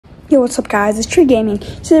Yo, what's up guys, it's Tree Gaming.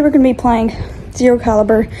 Today we're going to be playing Zero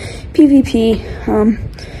Caliber PvP.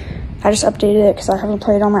 I just updated it because I haven't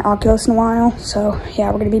played on my Oculus in a while. So yeah,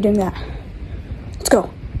 we're going to be doing that. Let's go.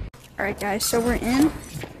 Alright guys, so we're in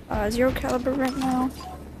Zero Caliber right now.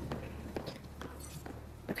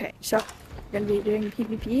 Okay, so we're going to be doing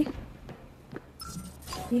PvP.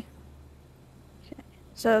 Okay.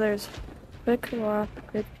 So there's quick co-op,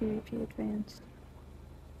 quick PvP advanced.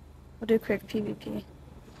 We'll do quick PvP.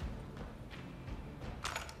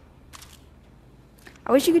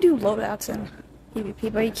 I wish you could do loadouts in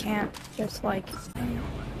PvP, but you can't. Just like, gonna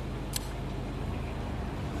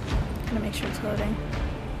make sure it's loading.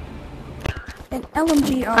 An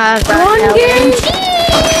LMG on one game.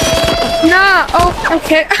 Nah. Oh,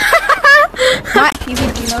 okay. Not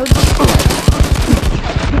PvP mode.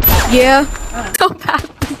 Yeah. So bad.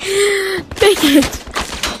 Dang it.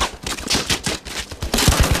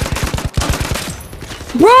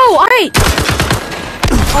 Bro,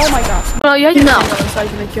 Oh my gosh. well, you had to No. so I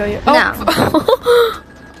was gonna kill you. No.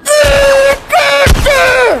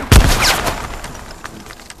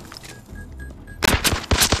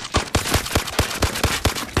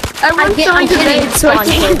 I'm getting grenades, so I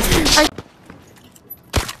can't.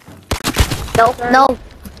 No.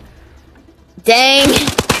 Dang.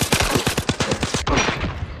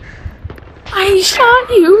 I shot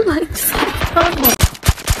you like 5 times.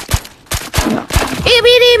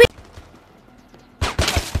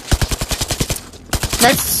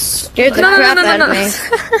 That scared the crap out of me.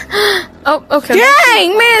 Oh, okay.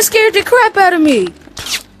 Dang, man, scared the crap out of me.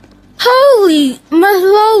 Holy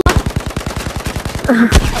Mahalo.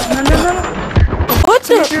 No. What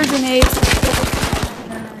Take your grenades.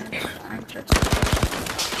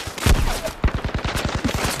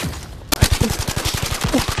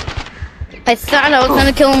 I thought I was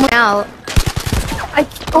gonna kill him out.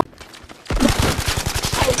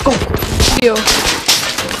 You.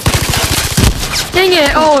 Dang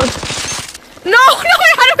it! Oh. No!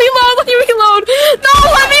 I had to reload! Let me reload! No!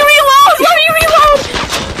 Let me reload! Let me reload!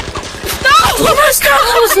 No! I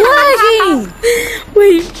was lagging.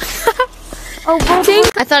 Wait. Oh, Dang.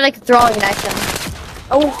 I thought I could throw it at them.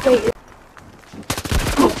 oh wait.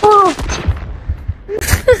 Oh.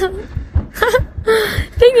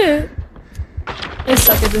 Dang it. I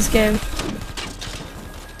suck at this game.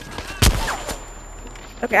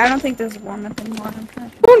 Okay, I don't think there's warm up anymore. I'm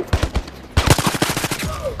trying.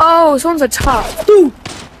 Oh, someone's at top.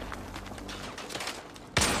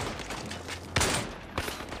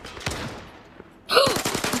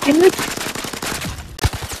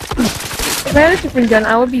 If I had a different gun,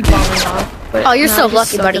 I would be bombing off. But Oh, you're no, so I just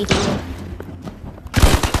lucky, suck buddy. at this game.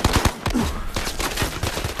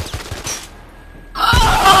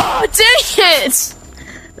 Oh, dang it!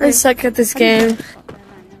 I suck at this game.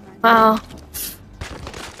 Wow.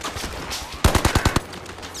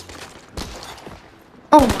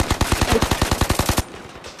 Oh,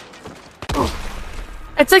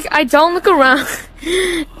 It's like I don't look around.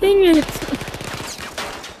 Dang it.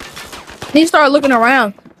 need to start looking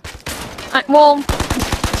around.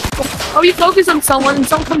 Oh, you focus on someone and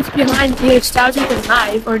someone comes behind me, stabs me with a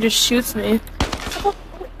knife, or just shoots me.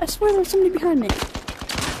 I swear there's somebody behind me.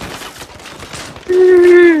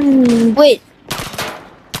 Wait.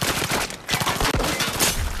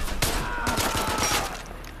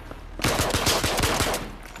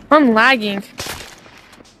 I'm lagging.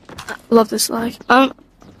 I love this lag.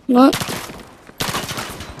 What?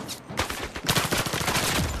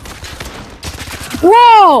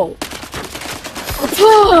 Whoa!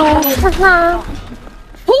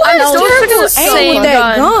 Who I know, is terrible the aim same with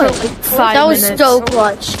that gun? gun. For like 5 That was minutes. so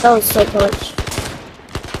clutch. That was so clutch.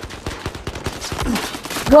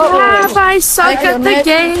 Crap, I suck at the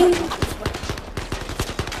game.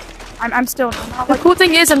 I'm still not The like. cool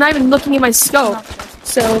thing is, I'm not even looking at my scope.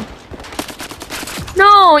 So.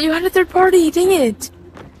 No, you had a third party. Dang it.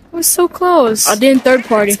 It was so close. I did third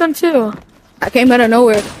party. It's them too. I came out of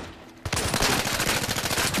nowhere.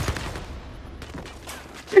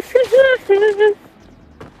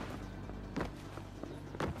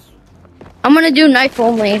 I'm gonna do knife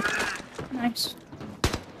only. Nice.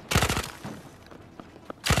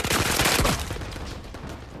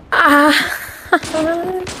 Ah.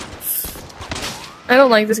 I don't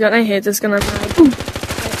like this gun. I hate this gun. I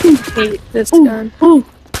hate this gun. Ooh.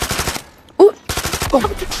 Ooh.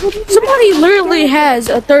 Somebody literally has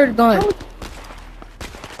a third gun.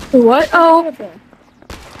 What? Oh.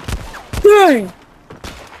 Dang.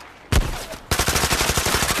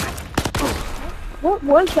 What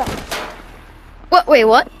was that? What? Wait,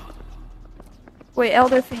 what? Wait,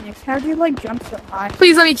 Elder Phoenix, how do you like jump so high?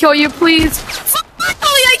 Please let me kill you, please. Finally,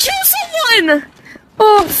 I killed someone!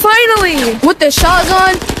 Oh, finally! With the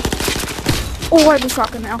shotgun? Oh, I have a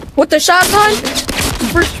shotgun now. With the shotgun?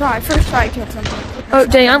 First try, I killed something. Oh,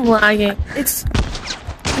 dang, I'm lagging. It's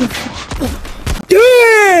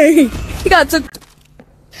Dang! He got took.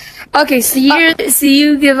 Okay, so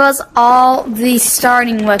you give us all the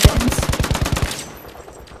starting weapons.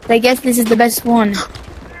 I guess this is the best one.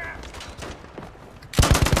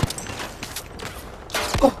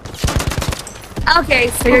 Okay,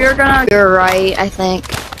 so you're gonna. You're right, I think.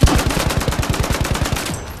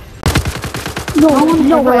 No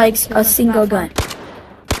one ever likes a single gun.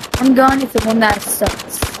 One gun is the one that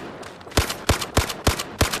sucks.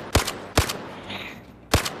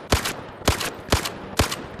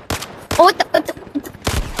 Oh, what the?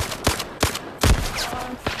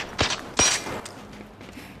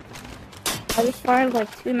 I just fired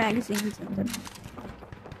like 2 magazines in them.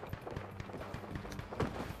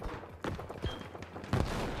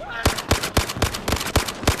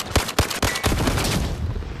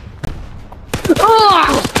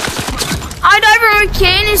 Oh! I died from a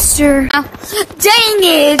canister. Oh, dang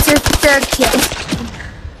it! It's your third kill.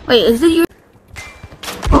 Wait, is it your?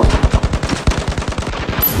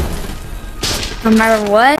 No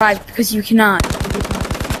matter what, because you cannot.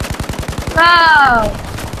 Oh!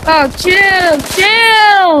 Oh, chill!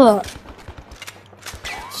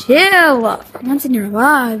 For once in your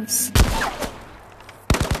lives.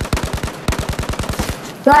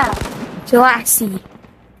 Wow. Chillaxy.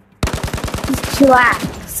 Just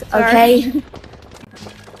chillax, okay?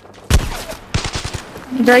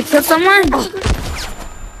 Did I kill someone?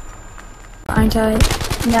 Aren't I?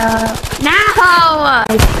 No. No!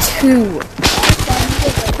 2.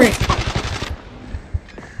 Frick.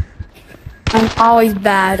 I'm always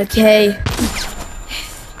bad, okay?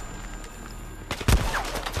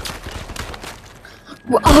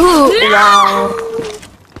 Oh, wow.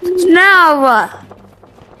 No!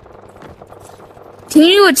 Can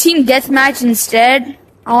you do a team deathmatch instead?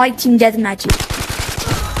 I like team deathmatches.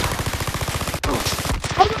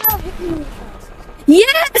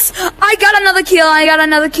 Yes! I got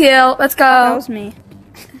another kill. Let's go. That was me.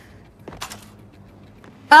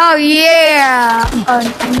 Oh, yeah!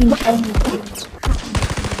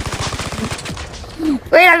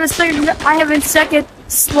 Wait, I have a second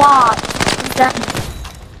slot. What's that mean?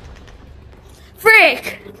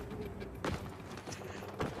 Frick!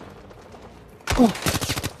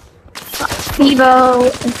 Evo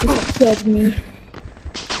killed me.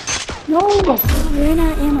 No, I ran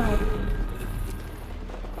out of ammo.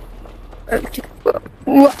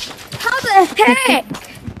 How the heck?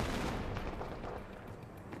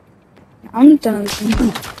 I'm done.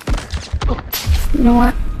 You know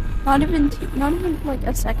what? Not even like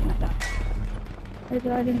a second ago. Did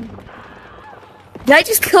I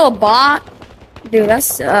just kill a bot? Dude, that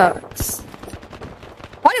sucks.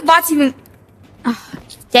 Why do bots even? Oh,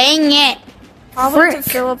 dang it! Probably to Frick.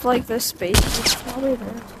 fill up like the spaces. It's probably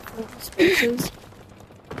there to fill up the spaces.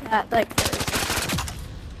 That like.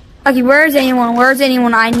 Okay, where's anyone? Where's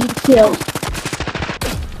anyone I need to kill?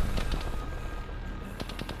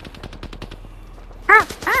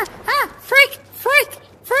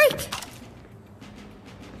 Freak!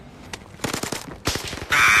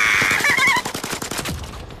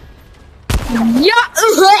 Yeah!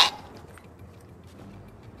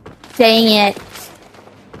 Dang it.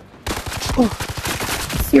 Oh.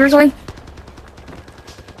 Seriously?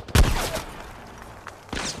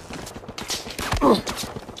 Oh.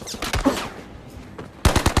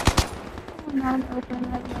 Not open, I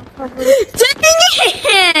have no cover. Dang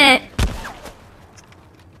it!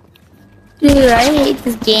 Dude, I hate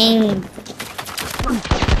this game.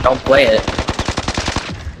 Don't play it.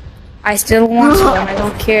 I still want to, and I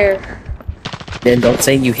don't care. Then don't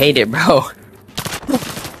say you hate it, bro.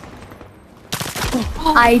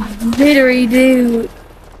 I literally do.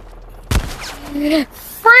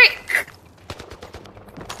 Frick!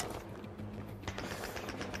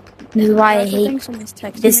 This is why I hate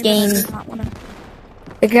this game.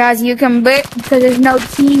 Because you can bet because there's no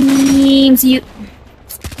teams.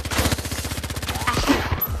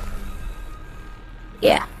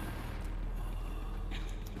 Yeah.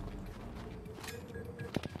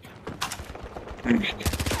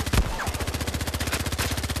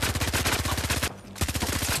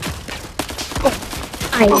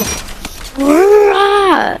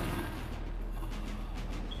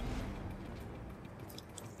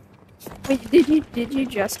 Wait, did you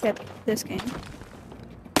just get this game?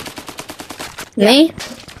 Me?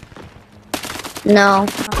 No.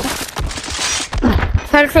 I've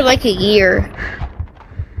had it for like a year.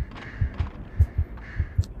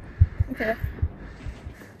 Okay.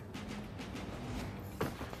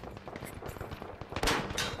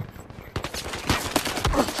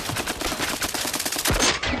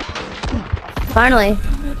 Finally.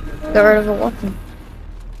 Got rid of a weapon.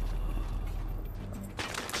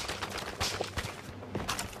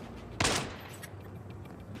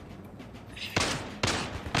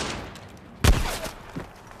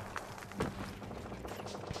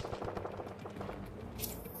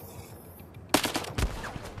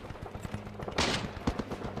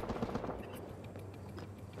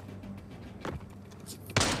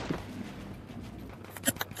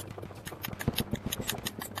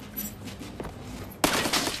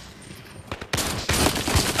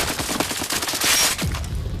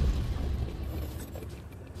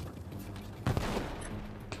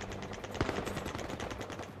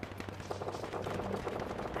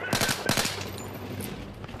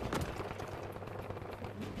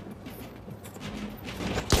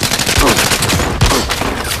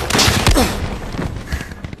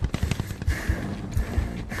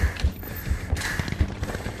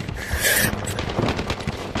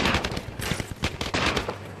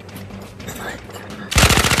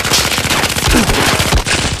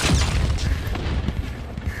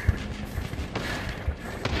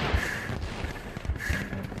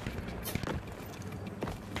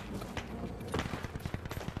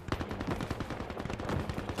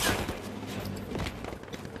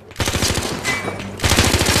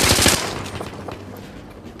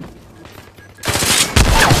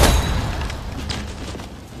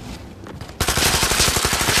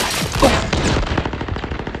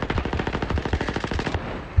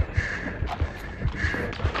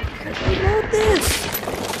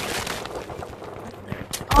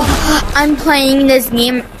 I'm playing this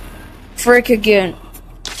game for a cocoon.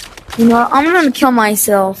 You know, I'm gonna kill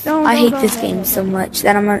myself. I hate this game so much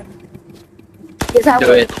that I'm gonna.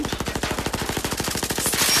 Do it.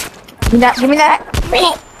 Give me that. Give me that.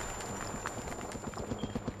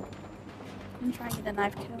 I'm trying to get a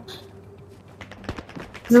knife kill.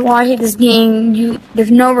 This is why I hate this game.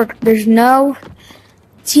 There's no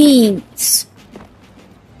teams.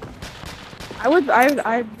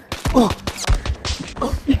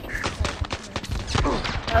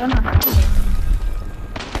 I don't know how to.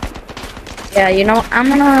 Yeah, you know, I'm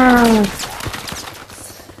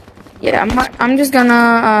just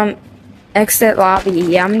gonna exit lobby.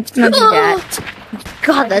 Yeah, I'm just gonna do that.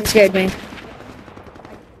 God, that scared me.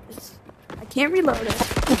 I can't reload it.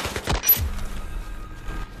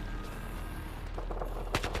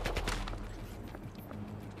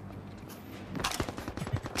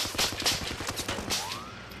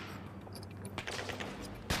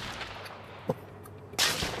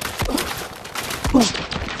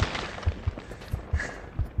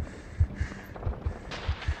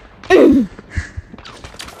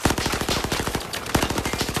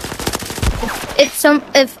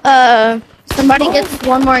 If somebody gets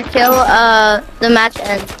one more kill, the match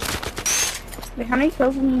ends. Wait, how many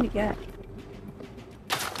kills do we need to get?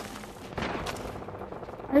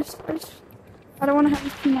 I don't want to have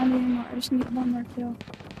this team on anymore. I just need one more kill.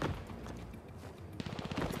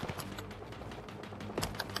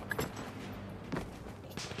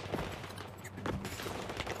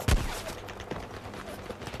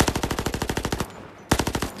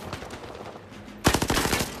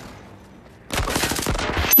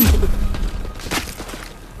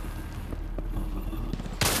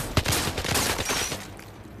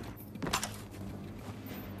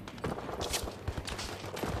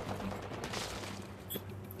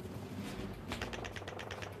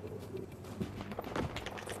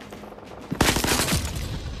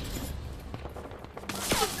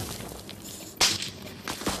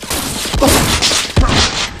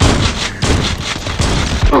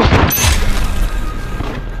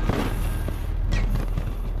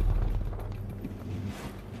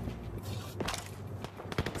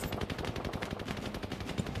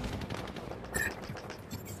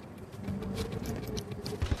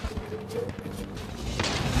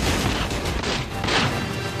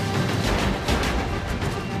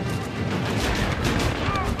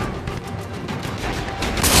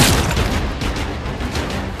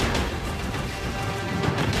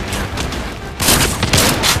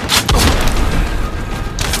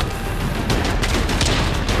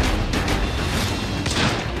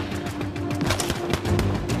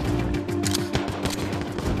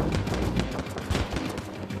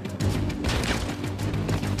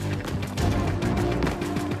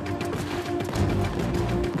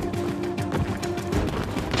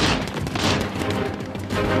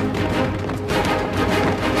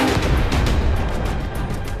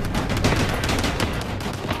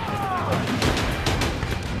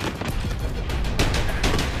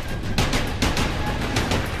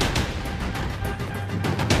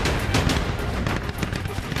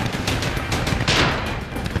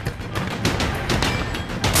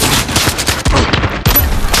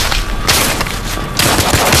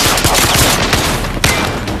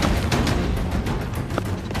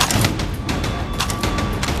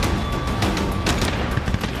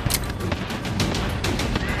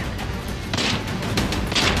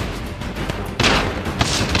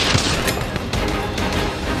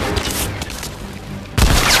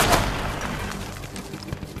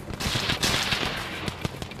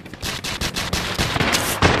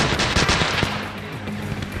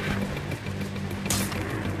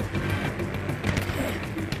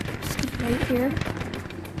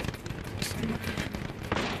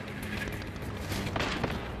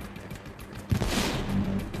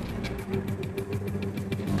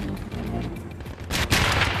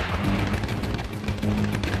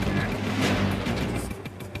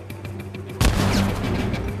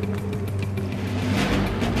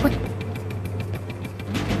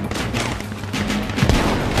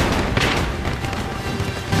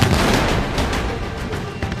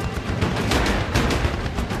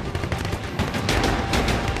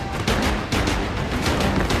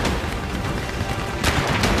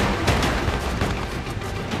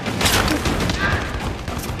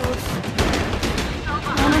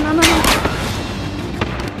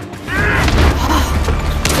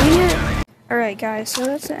 Alright guys, so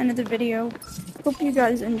that's the end of the video. Hope you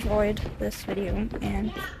guys enjoyed this video,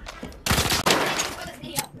 and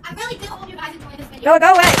I really do hope you guys enjoyed this video. Bella,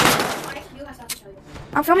 go away! I actually do have stuff to show you.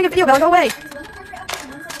 I'm filming a video, Bella, go away!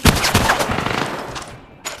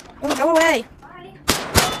 Bella, go away!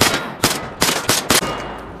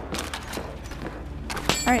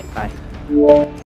 Alright, bye.